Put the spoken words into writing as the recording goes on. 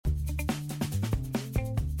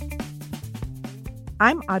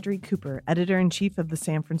I'm Audrey Cooper, editor-in-chief of the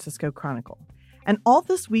San Francisco Chronicle. And all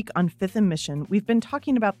this week on Fifth and Mission, we've been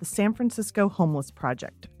talking about the San Francisco Homeless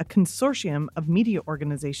Project, a consortium of media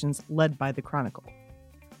organizations led by the Chronicle.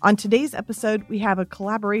 On today's episode, we have a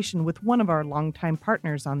collaboration with one of our longtime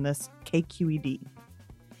partners on this, KQED.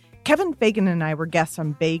 Kevin Fagan and I were guests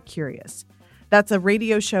on Bay Curious. That's a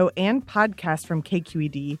radio show and podcast from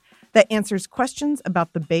KQED that answers questions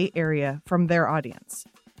about the Bay Area from their audience.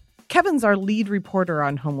 Kevin's our lead reporter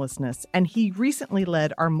on homelessness, and he recently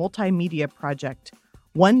led our multimedia project,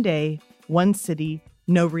 One Day, One City,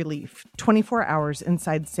 No Relief, 24 hours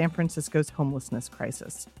inside San Francisco's homelessness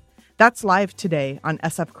crisis. That's live today on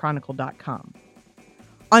sfchronicle.com.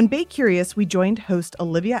 On Bay Curious, we joined host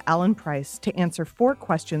Olivia Allen Price to answer 4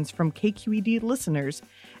 questions from KQED listeners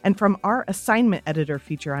and from our assignment editor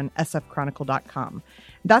feature on sfchronicle.com.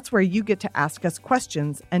 That's where you get to ask us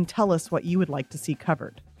questions and tell us what you would like to see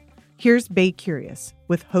covered. Here's Bay Curious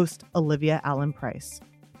with host Olivia Allen Price.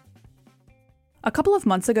 A couple of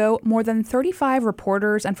months ago, more than 35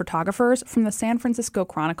 reporters and photographers from the San Francisco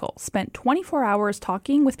Chronicle spent 24 hours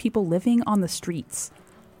talking with people living on the streets.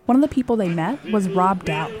 One of the people they met was Rob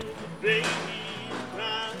Dowd.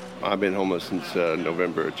 I've been homeless since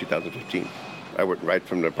November 2015. I went right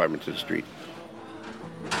from the apartment to the street.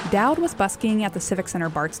 Dowd was busking at the Civic Center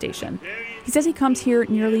BART station. He says he comes here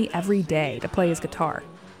nearly every day to play his guitar.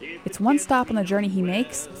 It's one stop on the journey he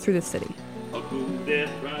makes through the city.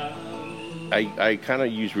 I kind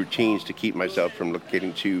of use routines to keep myself from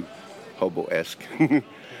getting too hobo-esque.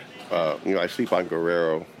 I sleep on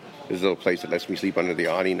Guerrero. There's a little place that lets me sleep under the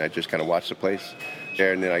awning. I just kind of watch the place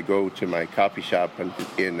there, and then I go to my coffee shop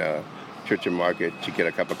in Church and Market to get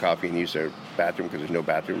a cup of coffee and use their bathroom because there's no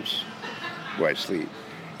bathrooms where I sleep.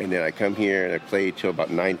 And then I come here and I play till about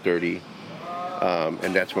 9:30.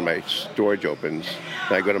 And that's when my storage opens.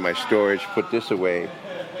 And I go to my storage, put this away,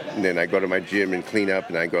 and then I go to my gym and clean up,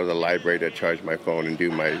 and I go to the library to charge my phone and do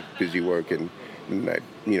my busy work. And at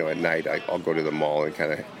night I'll go to the mall and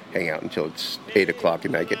kind of hang out until it's 8 o'clock,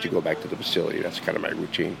 and I get to go back to the facility. That's kind of my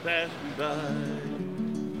routine.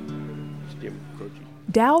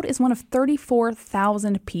 Dowd is one of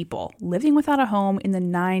 34,000 people living without a home in the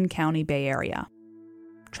 9-county Bay Area.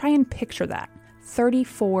 Try and picture that.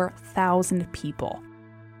 34,000 people.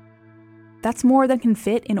 That's more than can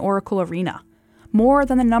fit in Oracle Arena, more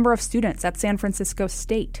than the number of students at San Francisco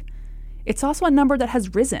State. It's also a number that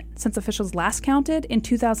has risen since officials last counted in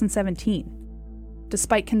 2017.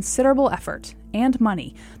 Despite considerable effort and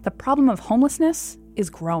money, the problem of homelessness is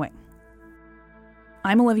growing.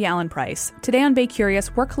 I'm Olivia Allen Price. Today on Bay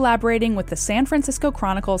Curious, we're collaborating with the San Francisco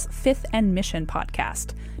Chronicle's Fifth and Mission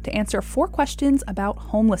podcast to answer 4 questions about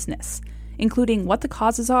homelessness, including what the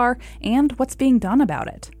causes are and what's being done about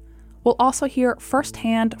it. We'll also hear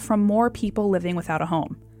firsthand from more people living without a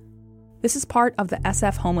home. This is part of the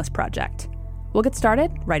SF Homeless Project. We'll get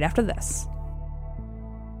started right after this.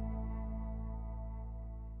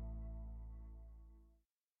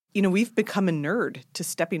 We've become a nerd to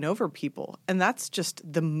stepping over people, and that's just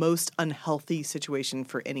the most unhealthy situation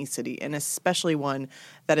for any city, and especially one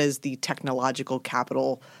that is the technological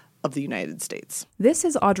capital of the United States. This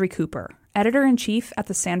is Audrey Cooper, editor-in-chief at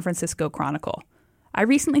the San Francisco Chronicle. I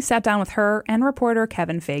recently sat down with her and reporter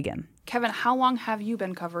Kevin Fagan. Kevin, how long have you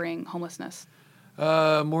been covering homelessness?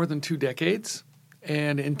 More than 2 decades,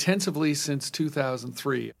 and intensively since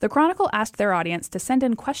 2003. The Chronicle asked their audience to send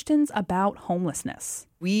in questions about homelessness.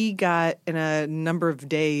 We got, in a number of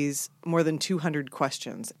days, more than 200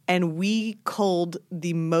 questions, and we culled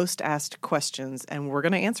the most asked questions, and we're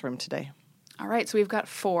going to answer them today. All right, so we've got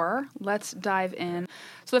 4. Let's dive in.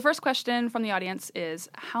 So the first question from the audience is,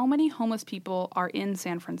 how many homeless people are in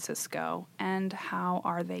San Francisco, and how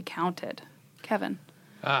are they counted? Kevin.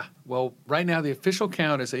 Well, right now the official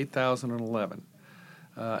count is 8,011,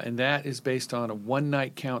 and that is based on a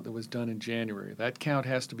one-night count that was done in January. That count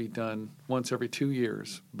has to be done once every 2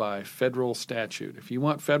 years by federal statute. If you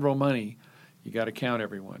want federal money, you got to count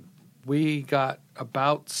everyone. We got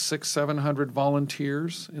about 600-700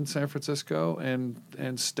 volunteers in San Francisco and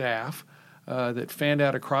staff that fanned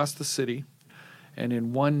out across the city, and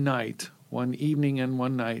in one evening and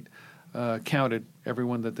one night, counted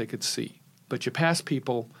everyone that they could see. But you pass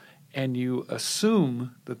people, and you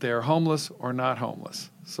assume that they're homeless or not homeless.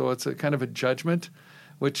 So it's a kind of a judgment,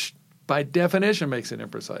 which by definition makes it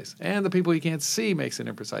imprecise, and the people you can't see makes it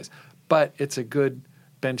imprecise. But it's a good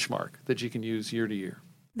benchmark that you can use year to year.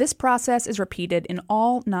 This process is repeated in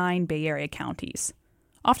all 9 Bay Area counties.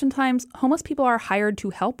 Oftentimes, homeless people are hired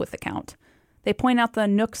to help with the count. They point out the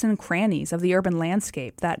nooks and crannies of the urban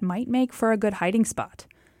landscape that might make for a good hiding spot.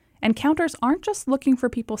 And counters aren't just looking for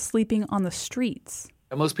people sleeping on the streets.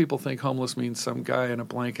 Most people think homeless means some guy in a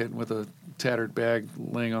blanket with a tattered bag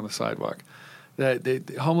laying on the sidewalk.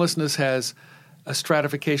 Homelessness has a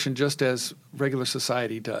stratification just as regular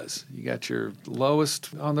society does. You got your lowest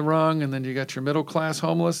on the rung, and then you got your middle-class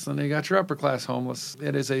homeless, and then you got your upper-class homeless.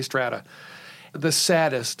 It is a strata. The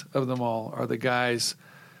saddest of them all are the guys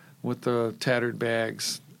with the tattered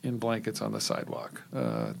bags in blankets on the sidewalk.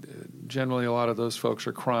 Generally, a lot of those folks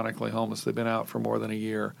are chronically homeless. They've been out for more than a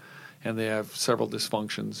year, and they have several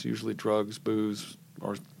dysfunctions, usually drugs, booze,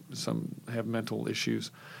 or some have mental issues.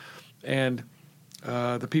 And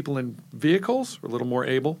the people in vehicles are a little more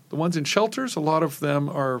able. The ones in shelters, a lot of them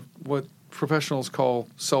are what professionals call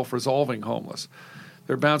self-resolving homeless.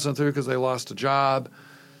 They're bouncing through because they lost a job,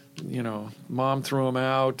 mom threw them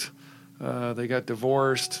out, they got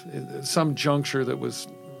divorced, some juncture that was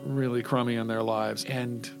really crummy in their lives,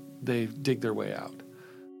 and they dig their way out.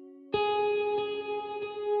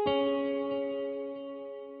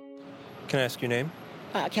 Can I ask your name?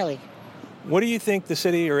 Kelly. What do you think the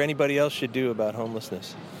city or anybody else should do about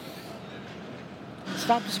homelessness?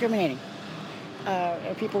 Stop discriminating.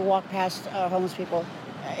 People walk past homeless people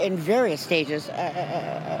in various stages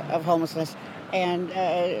of homelessness, and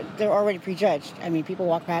they're already prejudged. I mean, people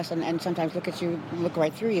walk past and sometimes look at you, look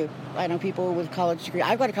right through you. I know people with college degree.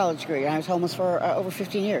 I've got a college degree, and I was homeless for over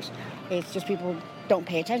 15 years. It's just people don't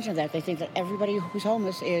pay attention to that. They think that everybody who's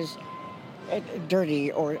homeless is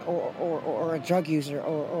dirty or a drug user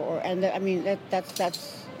that's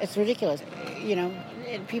it's ridiculous.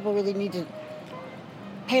 People really need to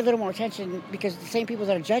pay a little more attention, because the same people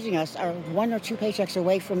that are judging us are 1 or 2 paychecks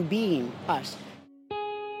away from being us.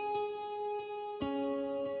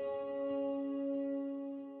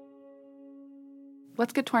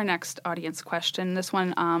 Let's get to our next audience question. This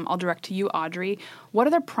one I'll direct to you, Audrey. What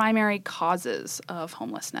are the primary causes of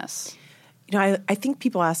homelessness? I think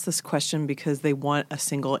people ask this question because they want a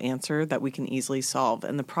single answer that we can easily solve.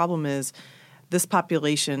 And the problem is this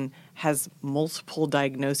population has multiple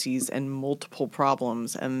diagnoses and multiple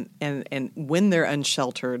problems. And when they're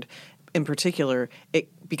unsheltered, in particular,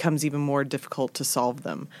 it becomes even more difficult to solve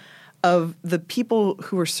them. Of the people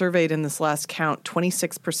who were surveyed in this last count,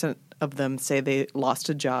 26% of them say they lost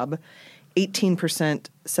a job. 18%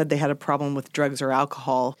 said they had a problem with drugs or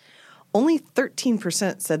alcohol. Only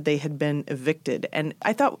 13% said they had been evicted. And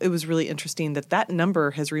I thought it was really interesting that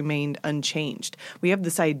number has remained unchanged. We have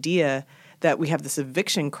this idea that we have this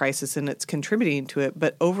eviction crisis and it's contributing to it.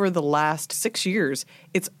 But over the last 6 years,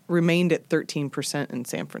 it's remained at 13% in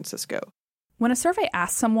San Francisco. When a survey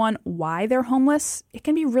asks someone why they're homeless, it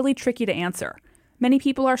can be really tricky to answer. Many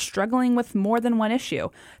people are struggling with more than one issue,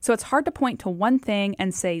 so it's hard to point to one thing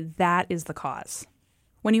and say that is the cause.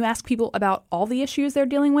 When you ask people about all the issues they're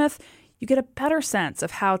dealing with, you get a better sense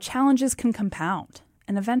of how challenges can compound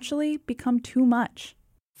and eventually become too much.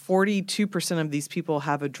 42% of these people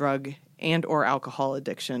have a drug and or alcohol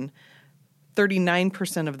addiction.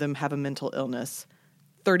 39% of them have a mental illness.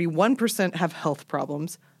 31% have health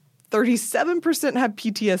problems. 37% have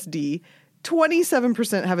PTSD.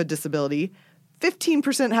 27% have a disability.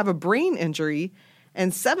 15% have a brain injury.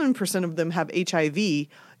 And 7% of them have HIV.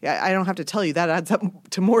 I don't have to tell you, that adds up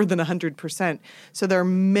to more than 100%. So there are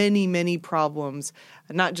many, many problems,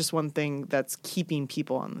 not just one thing that's keeping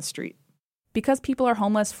people on the street. Because people are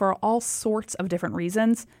homeless for all sorts of different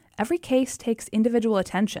reasons, every case takes individual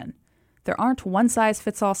attention. There aren't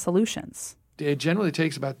one-size-fits-all solutions. It generally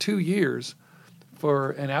takes about 2 years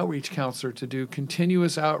for an outreach counselor to do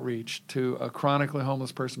continuous outreach to a chronically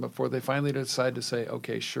homeless person before they finally decide to say,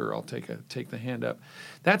 okay, sure, I'll take the hand up.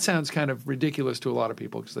 That sounds kind of ridiculous to a lot of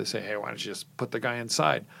people because they say, hey, why don't you just put the guy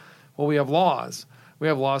inside? Well, we have laws. We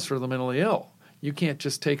have laws for the mentally ill. You can't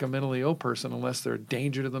just take a mentally ill person unless they're a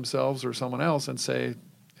danger to themselves or someone else and say,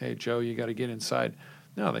 hey, Joe, you got to get inside.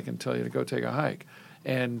 No, they can tell you to go take a hike.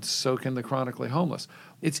 And so can the chronically homeless.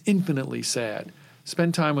 It's infinitely sad.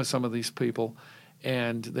 Spend time with some of these people,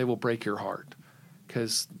 and they will break your heart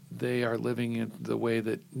because they are living in the way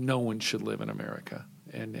that no one should live in America,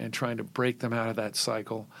 and trying to break them out of that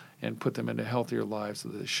cycle and put them into healthier lives that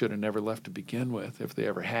they should have never left to begin with if they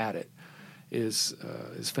ever had it is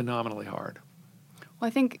phenomenally hard. Well,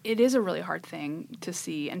 I think it is a really hard thing to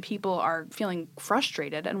see, and people are feeling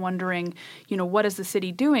frustrated and wondering, what is the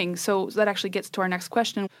city doing? So that actually gets to our next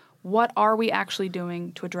question. What are we actually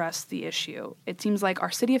doing to address the issue? It seems like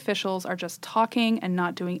our city officials are just talking and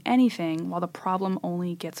not doing anything while the problem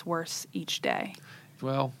only gets worse each day.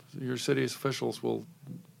 Well, your city's officials will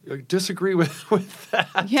disagree with that.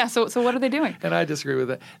 Yeah, so what are they doing? And I disagree with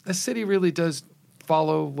that. The city really does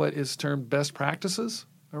follow what is termed best practices.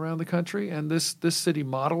 around the country, and this city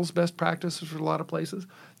models best practices for a lot of places.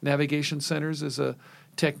 Navigation centers is a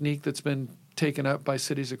technique that's been taken up by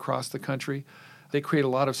cities across the country. They create a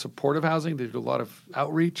lot of supportive housing. They do a lot of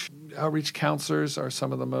outreach. Outreach counselors are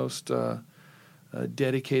some of the most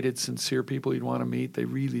dedicated, sincere people you'd want to meet. They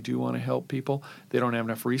really do want to help people. They don't have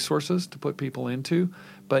enough resources to put people into.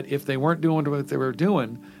 But if they weren't doing what they were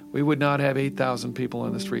doing, we would not have 8,000 people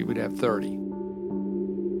on the street. We'd have 30.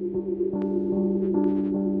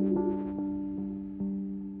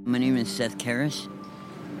 My name is Seth Karras.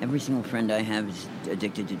 Every single friend I have is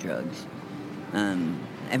addicted to drugs.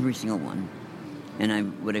 Every single one.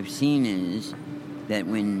 And what I've seen is that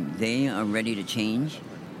when they are ready to change,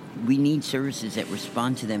 we need services that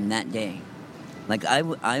respond to them that day. Like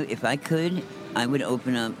if I could, I would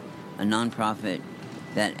open up a nonprofit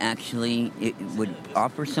that actually it would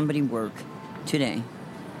offer somebody work today.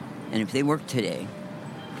 And if they work today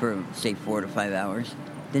for, say, 4 to 5 hours,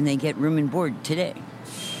 then they get room and board today.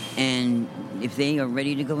 And if they are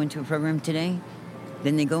ready to go into a program today,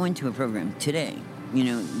 then they go into a program today. You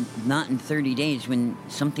know, not in 30 days when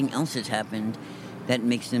something else has happened that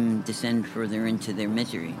makes them descend further into their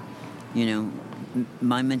misery. You know,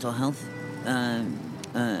 my mental health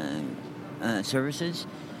services,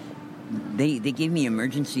 they gave me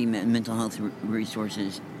emergency mental health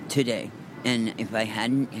resources today. And if I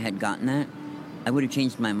hadn't had gotten that, I would have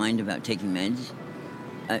changed my mind about taking meds.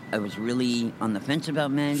 I was really on the fence about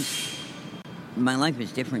meds. My life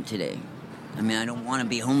is different today. I mean, I don't want to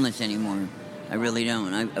be homeless anymore. I really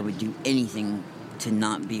don't. I would do anything to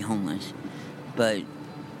not be homeless. But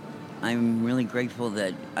I'm really grateful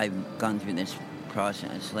that I've gone through this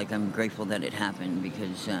process. Like, I'm grateful that it happened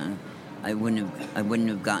because I wouldn't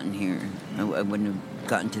have gotten here. I wouldn't have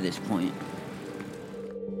gotten to this point.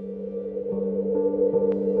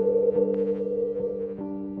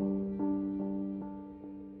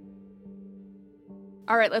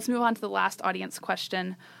 All right, let's move on to the last audience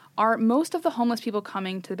question. Are most of the homeless people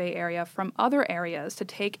coming to the Bay Area from other areas to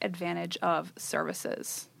take advantage of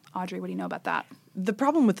services? Audrey, what do you know about that? The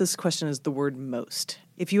problem with this question is the word most.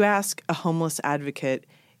 If you ask a homeless advocate,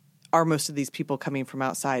 are most of these people coming from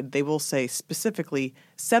outside, they will say specifically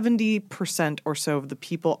 70% or so of the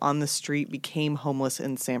people on the street became homeless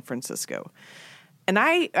in San Francisco. And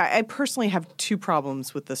I personally have two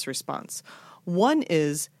problems with this response. One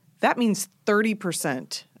is that means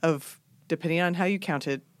 30% of, depending on how you count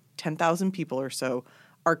it, 10,000 people or so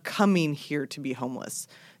are coming here to be homeless.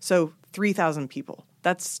 So 3,000 people.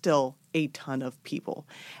 That's still a ton of people.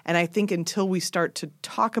 And I think until we start to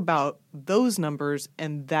talk about those numbers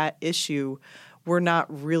and that issue, we're not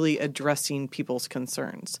really addressing people's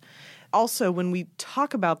concerns. Also, when we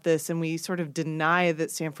talk about this and we sort of deny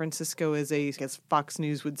that San Francisco is as Fox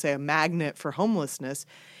News would say, a magnet for homelessness,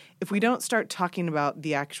 if we don't start talking about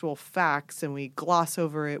the actual facts and we gloss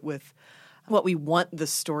over it with what we want the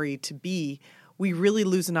story to be, we really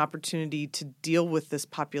lose an opportunity to deal with this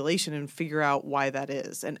population and figure out why that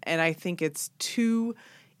is. And I think it's too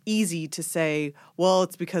easy to say, well,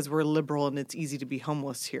 it's because we're liberal and it's easy to be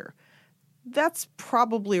homeless here. That's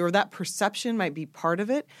probably, or that perception might be part of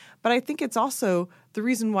it, but I think it's also the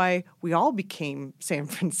reason why we all became San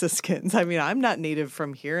Franciscans. I mean, I'm not native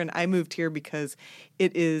from here, and I moved here because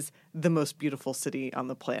it is the most beautiful city on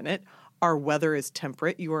the planet. Our weather is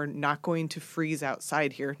temperate. You are not going to freeze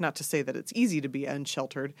outside here. Not to say that it's easy to be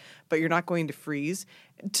unsheltered, but you're not going to freeze.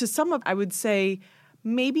 To sum up, I would say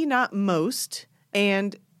maybe not most,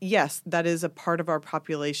 and yes, that is a part of our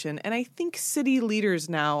population. And I think city leaders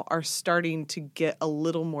now are starting to get a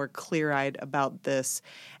little more clear-eyed about this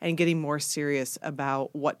and getting more serious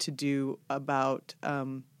about what to do about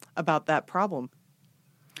that problem.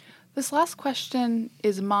 This last question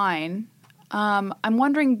is mine. I'm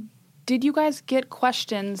wondering, did you guys get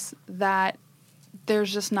questions that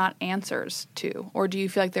there's just not answers to? Or do you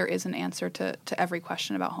feel like there is an answer to every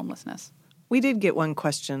question about homelessness? We did get one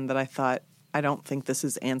question that I thought, I don't think this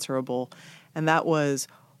is answerable, and that was,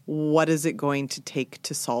 what is it going to take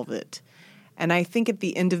to solve it? And I think at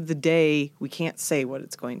the end of the day, we can't say what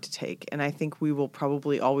it's going to take, and I think we will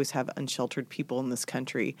probably always have unsheltered people in this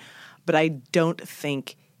country, but I don't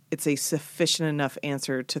think it's a sufficient enough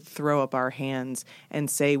answer to throw up our hands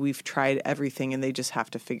and say we've tried everything and they just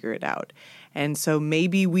have to figure it out. And so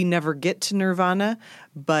maybe we never get to nirvana,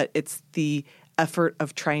 but it's the effort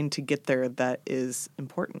of trying to get there that is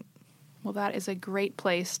important. Well, that is a great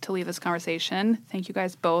place to leave this conversation. Thank you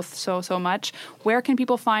guys both so much. Where can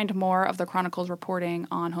people find more of the Chronicle's reporting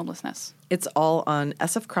on homelessness? It's all on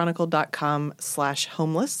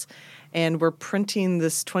sfchronicle.com/homeless. And we're printing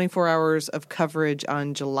this 24 hours of coverage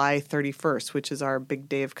on July 31st, which is our big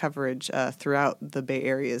day of coverage throughout the Bay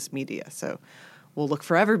Area's media. So we'll look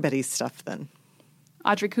for everybody's stuff then.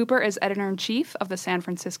 Audrey Cooper is editor-in-chief of the San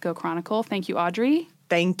Francisco Chronicle. Thank you, Audrey.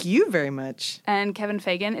 Thank you very much. And Kevin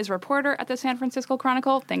Fagan is reporter at the San Francisco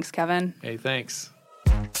Chronicle. Thanks, Kevin. Hey, thanks.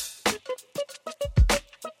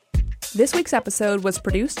 This week's episode was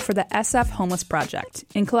produced for the SF Homeless Project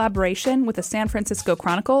in collaboration with the San Francisco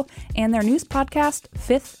Chronicle and their news podcast,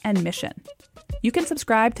 Fifth and Mission. You can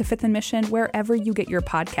subscribe to Fifth and Mission wherever you get your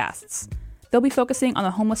podcasts. They'll be focusing on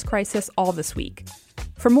the homeless crisis all this week.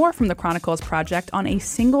 For more from the Chronicle's project on a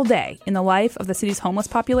single day in the life of the city's homeless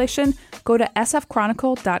population, go to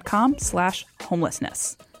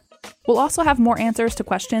sfchronicle.com/homelessness. We'll also have more answers to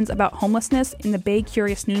questions about homelessness in the Bay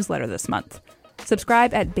Curious newsletter this month.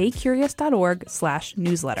 Subscribe at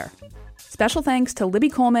baycurious.org/newsletter. Special thanks to Libby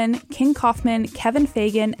Coleman, King Kaufman, Kevin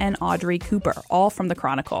Fagan, and Audrey Cooper, all from the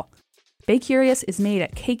Chronicle. Bay Curious is made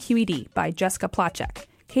at KQED by Jessica Placzek,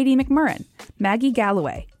 Katie McMurrin, Maggie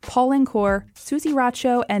Galloway, Paul Encore, Susie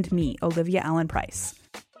Racho, and me, Olivia Allen Price.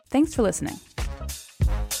 Thanks for listening.